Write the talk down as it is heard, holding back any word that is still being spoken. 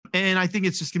And I think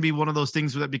it's just going to be one of those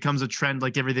things that becomes a trend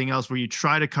like everything else, where you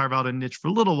try to carve out a niche for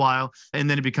a little while and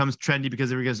then it becomes trendy because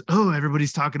everybody goes, oh,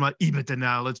 everybody's talking about EBITDA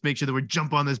now. Let's make sure that we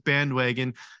jump on this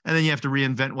bandwagon. And then you have to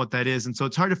reinvent what that is. And so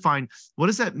it's hard to find what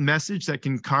is that message that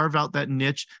can carve out that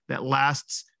niche that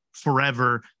lasts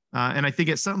forever. And I think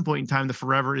at some point in time, the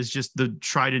forever is just the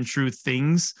tried and true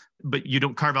things, but you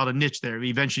don't carve out a niche there. You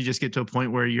eventually just get to a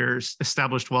point where you're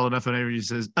established well enough and everybody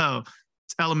says, oh,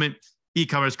 it's Element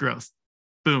e-commerce growth.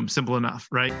 Boom, simple enough,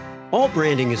 right? All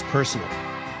branding is personal,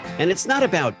 and it's not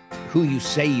about who you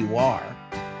say you are.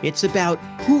 It's about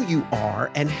who you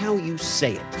are and how you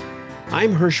say it.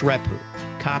 I'm Hirsch Repu,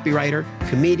 copywriter,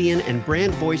 comedian, and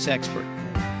brand voice expert.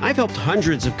 I've helped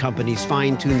hundreds of companies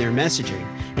fine-tune their messaging,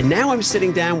 and now I'm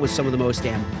sitting down with some of the most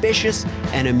ambitious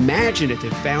and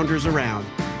imaginative founders around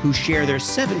who share their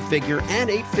 7-figure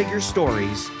and 8-figure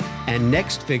stories and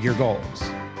next-figure goals.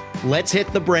 Let's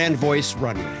hit the brand voice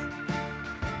runway.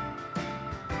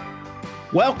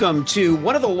 Welcome to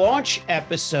one of the launch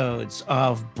episodes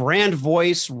of Brand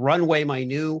Voice Runway, my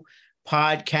new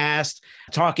podcast,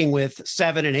 talking with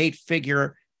 7- and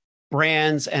 8-figure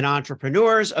brands and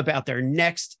entrepreneurs about their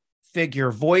next figure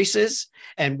voices.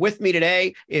 And with me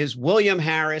today is William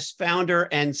Harris, founder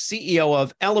and CEO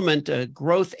of ELUMYNT, a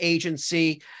growth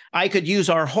agency. I could use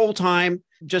our whole time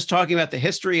just talking about the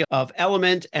history of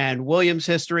ELUMYNT and William's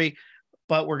history,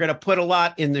 but we're going to put a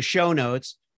lot in the show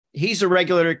notes. He's a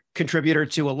regular contributor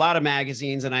to a lot of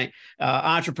magazines and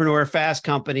Entrepreneur, Fast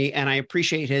Company, and I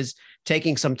appreciate his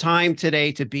taking some time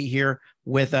today to be here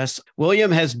with us.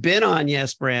 William has been on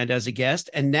Yes Brand as a guest,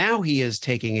 and now he is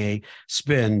taking a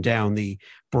spin down the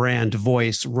brand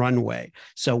voice runway.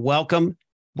 So welcome,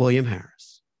 William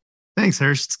Harris. Thanks,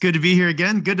 Hirsch. It's good to be here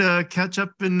again. Good to catch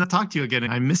up and talk to you again.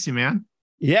 I miss you, man.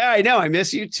 Yeah, I know. I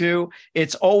miss you too.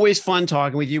 It's always fun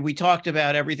talking with you. We talked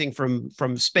about everything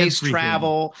from space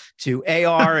travel to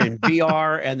AR and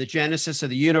VR and the genesis of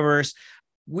the universe.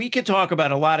 We could talk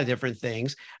about a lot of different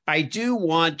things. I do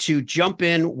want to jump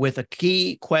in with a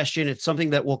key question. It's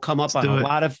something that will come up on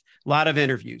a lot of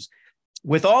interviews.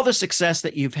 With all the success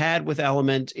that you've had with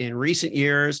ELUMYNT in recent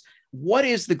years, what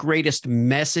is the greatest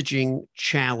messaging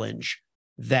challenge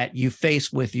that you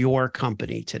face with your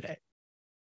company today?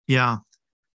 Yeah.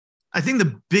 I think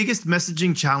the biggest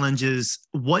messaging challenge is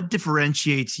what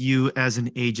differentiates you as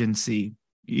an agency.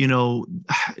 You know,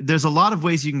 there's a lot of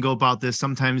ways you can go about this.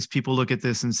 Sometimes people look at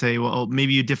this and say, well,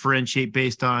 maybe you differentiate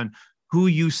based on who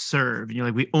you serve.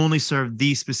 Like, we only serve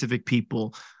these specific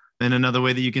people. And another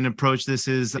way that you can approach this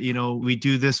is, we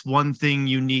do this one thing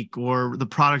unique, or the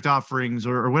product offerings,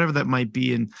 or whatever that might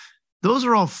be. And those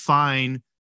are all fine.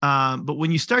 But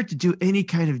when you start to do any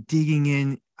kind of digging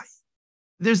in,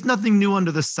 there's nothing new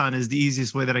under the sun is the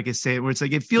easiest way that I could say it, where it's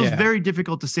like, it feels very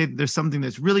difficult to say that there's something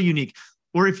that's really unique.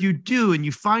 Or if you do, and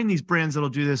you find these brands that'll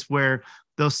do this, where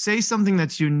they'll say something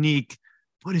that's unique,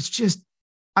 but it's just,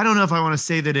 I don't know if I want to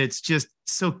say that it's just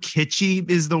so kitschy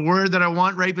is the word that I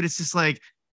want, right? But it's just like,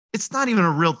 it's not even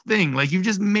a real thing. Like, you've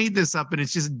just made this up and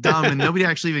it's just dumb and nobody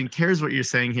actually even cares what you're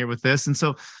saying here with this. And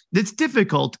so it's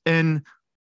difficult. And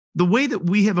the way that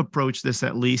we have approached this,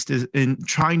 at least, is in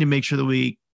trying to make sure that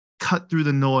we cut through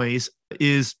the noise,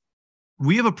 is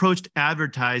we have approached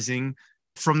advertising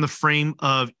from the frame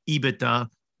of EBIDTA,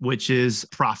 which is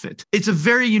profit. It's a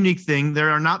very unique thing.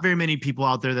 There are not very many people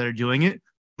out there that are doing it.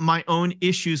 My own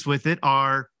issues with it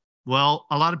are, well,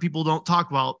 a lot of people don't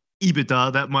talk about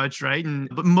EBIDTA that much, right?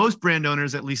 But most brand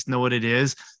owners at least know what it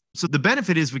is. So the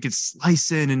benefit is we could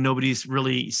slice in and nobody's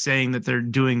really saying that they're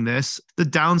doing this. The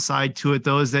downside to it,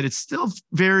 though, is that it's still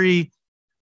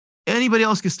anybody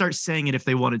else could start saying it if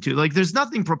they wanted to. Like, there's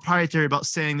nothing proprietary about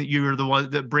saying that you're the one,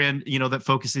 the brand, that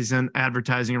focuses on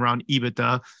advertising around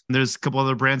EBIDTA. And there's a couple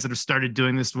other brands that have started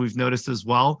doing this, we've noticed as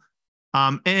well.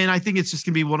 And I think it's just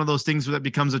going to be one of those things that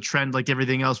becomes a trend like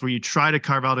everything else, where you try to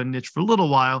carve out a niche for a little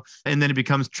while and then it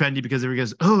becomes trendy because everybody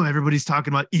goes, oh, everybody's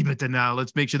talking about EBIDTA now.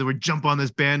 Let's make sure that we jump on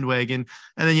this bandwagon.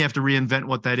 And then you have to reinvent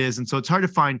what that is. And so it's hard to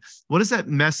find what is that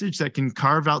message that can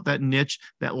carve out that niche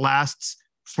that lasts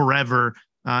forever.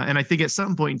 And I think at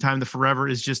some point in time, the forever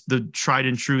is just the tried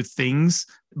and true things,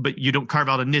 but you don't carve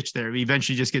out a niche there. You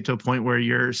eventually just get to a point where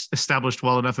you're established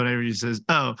well enough and everybody says,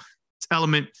 oh, it's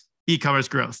Element e-commerce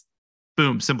growth.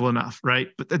 Boom, simple enough, right?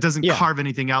 But that doesn't carve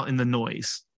anything out in the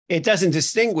noise. It doesn't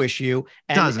distinguish you.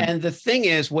 And the thing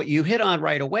is, what you hit on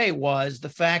right away was the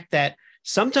fact that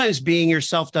sometimes being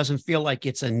yourself doesn't feel like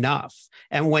it's enough.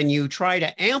 And when you try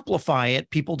to amplify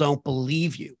it, people don't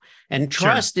believe you. And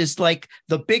trust is like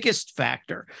the biggest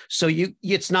factor. So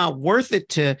it's not worth it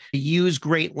to use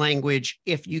great language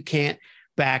if you can't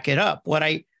back it up. What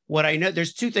I know,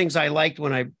 there's two things I liked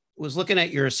when I was looking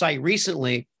at your site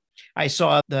recently. I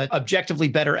saw the objectively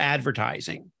better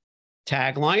advertising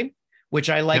tagline, which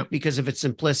I like because of its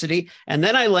simplicity. And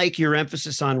then I like your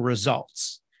emphasis on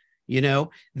results.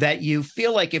 That you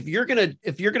feel like if you're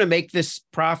gonna make this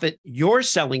profit your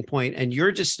selling point and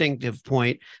your distinctive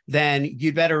point, then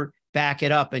you'd better back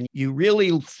it up, and you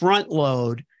really front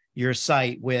load your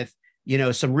site with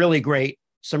some really great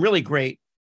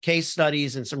case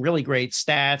studies and some really great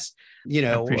stats. I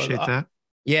appreciate that.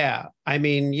 Yeah, I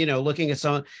mean, looking at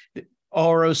some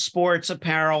Oro Sports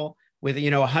Apparel with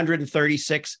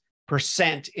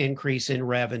 136% increase in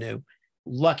revenue.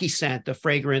 Lucky Scent, the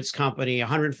fragrance company,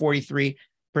 143%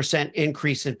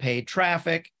 increase in paid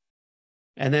traffic.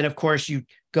 And then, of course, you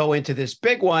go into this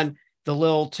big one, the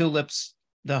Little Tulips,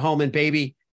 the home and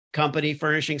baby company,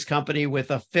 furnishings company,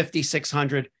 with a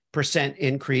 5,600%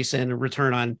 increase in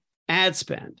return on ad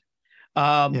spend.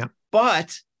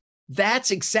 But that's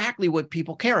exactly what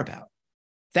people care about.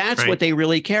 That's what they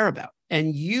really care about.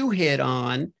 And you hit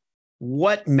on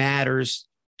what matters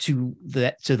to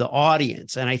the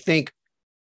audience. And I think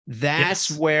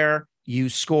that's where you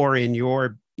score in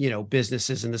your,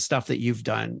 businesses and the stuff that you've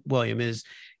done, William, is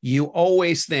you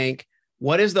always think,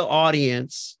 what is the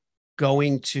audience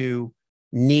going to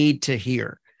need to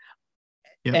hear?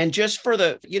 Yep. And just for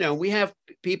we have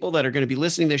people that are going to be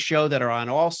listening to this show that are on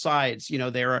all sides.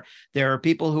 There are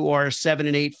people who are 7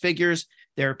 and 8 figures.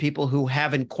 There are people who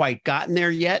haven't quite gotten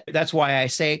there yet. That's why I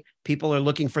say people are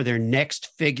looking for their next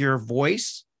figure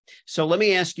voice. So let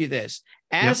me ask you this.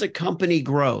 As a company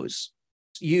grows,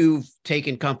 you've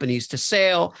taken companies to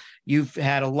sale. You've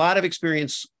had a lot of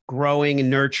experience growing and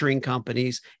nurturing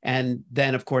companies. And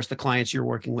then, of course, the clients you're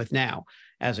working with now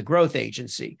as a growth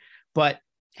agency. But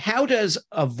how does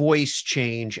a voice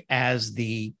change as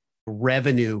the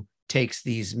revenue takes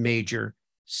these major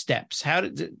steps?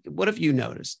 What have you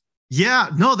noticed? Yeah,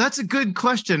 no, that's a good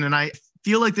question. And I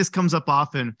feel like this comes up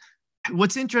often.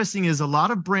 What's interesting is a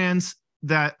lot of brands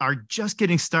that are just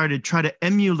getting started try to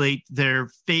emulate their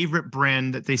favorite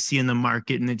brand that they see in the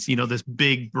market. And it's, this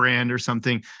big brand or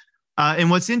something.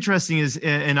 And what's interesting is,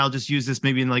 and I'll just use this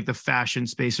maybe in like the fashion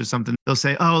space or something. They'll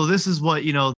say, oh, this is what,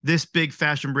 this big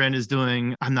fashion brand is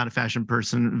doing. I'm not a fashion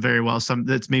person very well.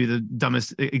 That's maybe the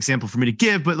dumbest example for me to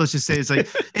give, but let's just say it's like,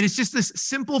 and it's just this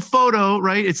simple photo,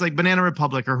 right? It's like Banana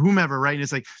Republic or whomever, right?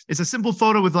 And it's a simple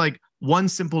photo with like one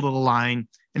simple little line.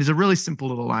 And it's a really simple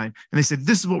little line. And they said,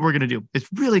 this is what we're going to do. It's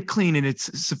really clean and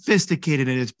it's sophisticated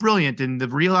and it's brilliant. And the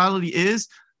reality is,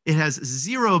 it has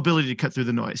zero ability to cut through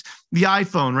the noise. The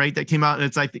iPhone, right, that came out, and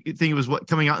it's like, I think it was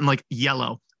coming out in like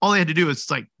yellow. All they had to do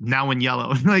is like now in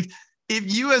yellow. Like,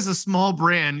 if you as a small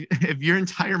brand, if your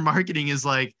entire marketing is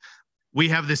like, we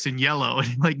have this in yellow,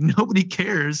 like nobody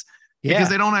cares because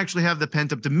they don't actually have the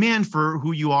pent up demand for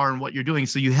who you are and what you're doing.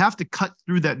 So you have to cut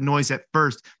through that noise at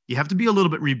first. You have to be a little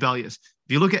bit rebellious.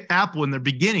 If you look at Apple in their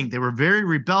beginning, they were very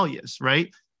rebellious,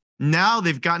 right? Now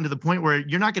they've gotten to the point where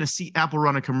you're not going to see Apple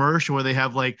run a commercial where they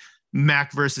have like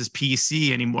Mac versus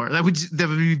PC anymore. That would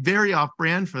be very off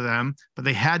brand for them, but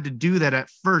they had to do that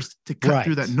at first to cut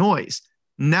through that noise.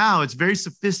 Now it's very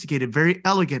sophisticated, very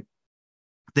elegant.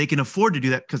 They can afford to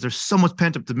do that because there's so much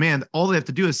pent up demand. All they have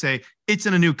to do is say it's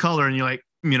in a new color, and you're like,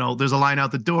 there's a line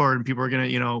out the door, and people are going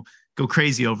to, go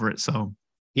crazy over it. So,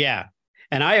 yeah.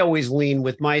 And I always lean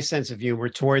with my sense of humor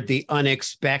toward the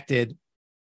unexpected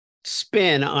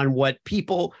spin on what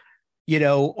people,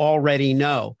 already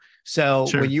know. So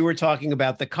when you were talking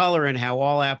about the color and how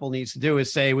all Apple needs to do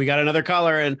is say, we got another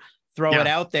color and throw it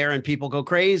out there and people go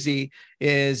crazy,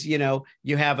 is,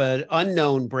 you have an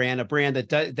unknown brand, a brand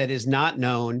that is not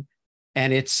known,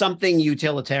 and it's something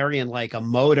utilitarian like a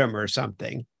modem or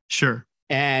something. Sure.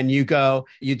 And you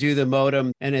do the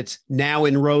modem and it's now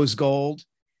in rose gold,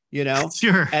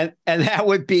 Sure. And that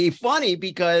would be funny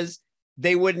because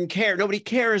they wouldn't care. Nobody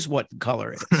cares what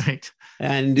color it is. Right.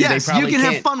 And yes, they probably you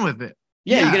can have fun with it.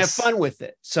 Yeah, you can have fun with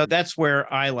it. So that's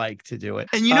where I like to do it.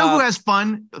 And who has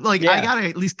fun? Like, I got to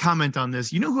at least comment on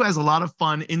this. Who has a lot of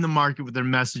fun in the market with their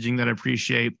messaging that I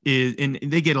appreciate is, and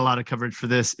they get a lot of coverage for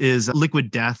this, is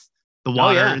Liquid Death, the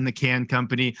water in the can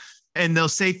company. And they'll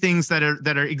say things that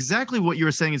are exactly what you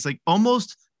were saying. It's like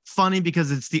almost funny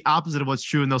because it's the opposite of what's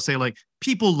true. And they'll say like,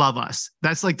 people love us.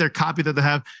 That's like their copy that they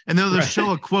have. And then they'll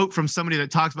show a quote from somebody that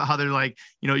talks about how they're like,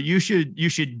 you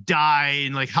should die.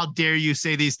 And like, how dare you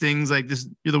say these things like this?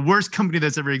 You're the worst company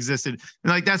that's ever existed.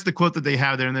 And like, that's the quote that they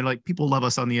have there. And they're like, people love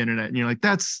us on the internet. And you're like,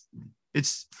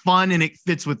 it's fun and it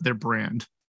fits with their brand.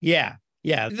 Yeah.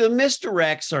 Yeah. The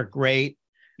misdirects are great.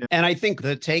 Yeah. And I think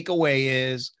the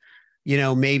takeaway is,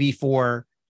 maybe for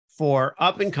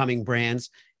up and coming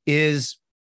brands is,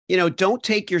 don't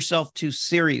take yourself too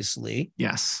seriously.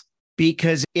 Yes.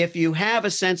 Because if you have a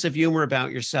sense of humor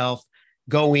about yourself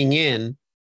going in,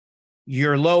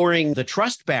 you're lowering the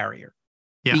trust barrier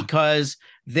because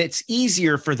it's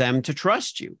easier for them to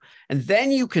trust you. And then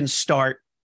you can start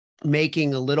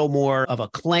making a little more of a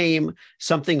claim,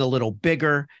 something a little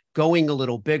bigger, going a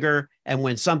little bigger. And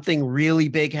when something really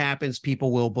big happens,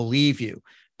 people will believe you.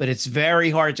 But it's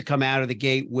very hard to come out of the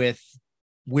gate with,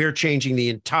 we're changing the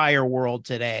entire world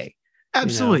today.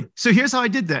 Absolutely. You know? So here's how I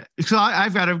did that. So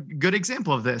I've got a good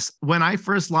example of this. When I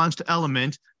first launched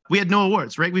ELUMYNT, we had no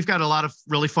awards, right? We've got a lot of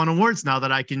really fun awards now that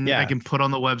I can put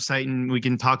on the website, and we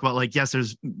can talk about, like, yes,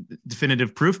 there's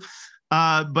definitive proof.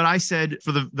 But I said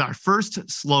our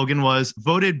first slogan was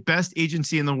voted best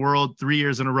agency in the world 3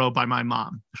 years in a row by my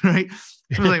mom, right?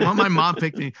 I was like, well, my mom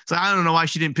picked me. So I don't know why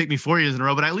she didn't pick me 4 years in a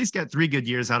row, but I at least got 3 good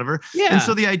years out of her. Yeah. And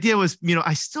so the idea was,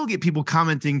 I still get people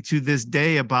commenting to this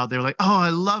day about, they're like, oh, I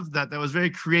love that. That was very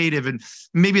creative. And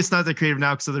maybe it's not that creative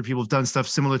now because other people have done stuff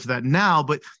similar to that now.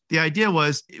 But the idea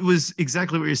was, it was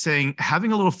exactly what you're saying,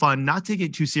 having a little fun, not taking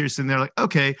it too seriously. And they're like,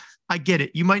 okay, I get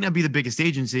it. You might not be the biggest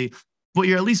agency, but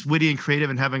you're at least witty and creative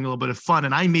and having a little bit of fun.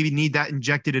 And I maybe need that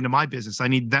injected into my business. I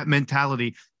need that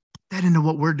mentality. Put that into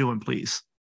what we're doing, please.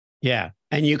 Yeah.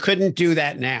 And you couldn't do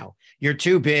that now. You're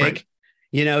too big. Right.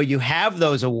 You have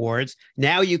those awards.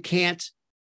 Now you can't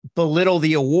belittle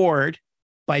the award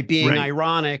by being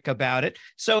ironic about it.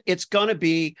 So it's going to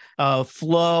be a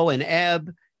flow and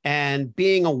ebb, and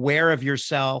being aware of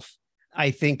yourself, I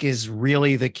think, is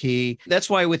really the key. That's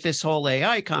why with this whole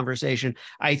AI conversation,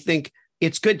 I think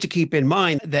it's good to keep in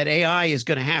mind that AI is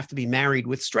going to have to be married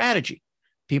with strategy.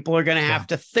 People are going to have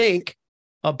to think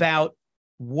about,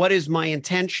 what is my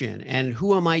intention, and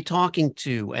who am I talking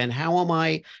to, and how am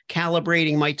I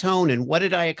calibrating my tone, and what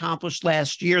did I accomplish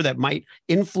last year that might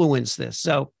influence this?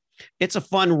 So it's a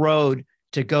fun road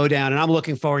to go down, and I'm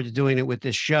looking forward to doing it with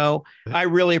this show. I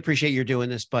really appreciate you doing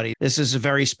this, buddy. This is a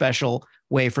very special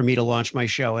way for me to launch my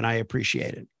show, and I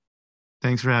appreciate it.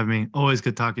 Thanks for having me. Always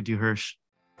good talking to you, Hirsch.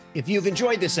 If you've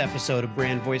enjoyed this episode of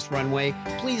Brand Voice Runway,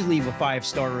 please leave a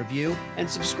 5-star review and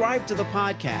subscribe to the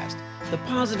podcast. The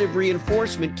positive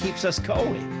reinforcement keeps us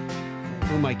going.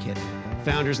 Who am I kidding?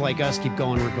 Founders like us keep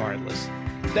going regardless.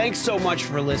 Thanks so much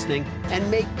for listening, and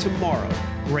make tomorrow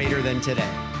greater than today.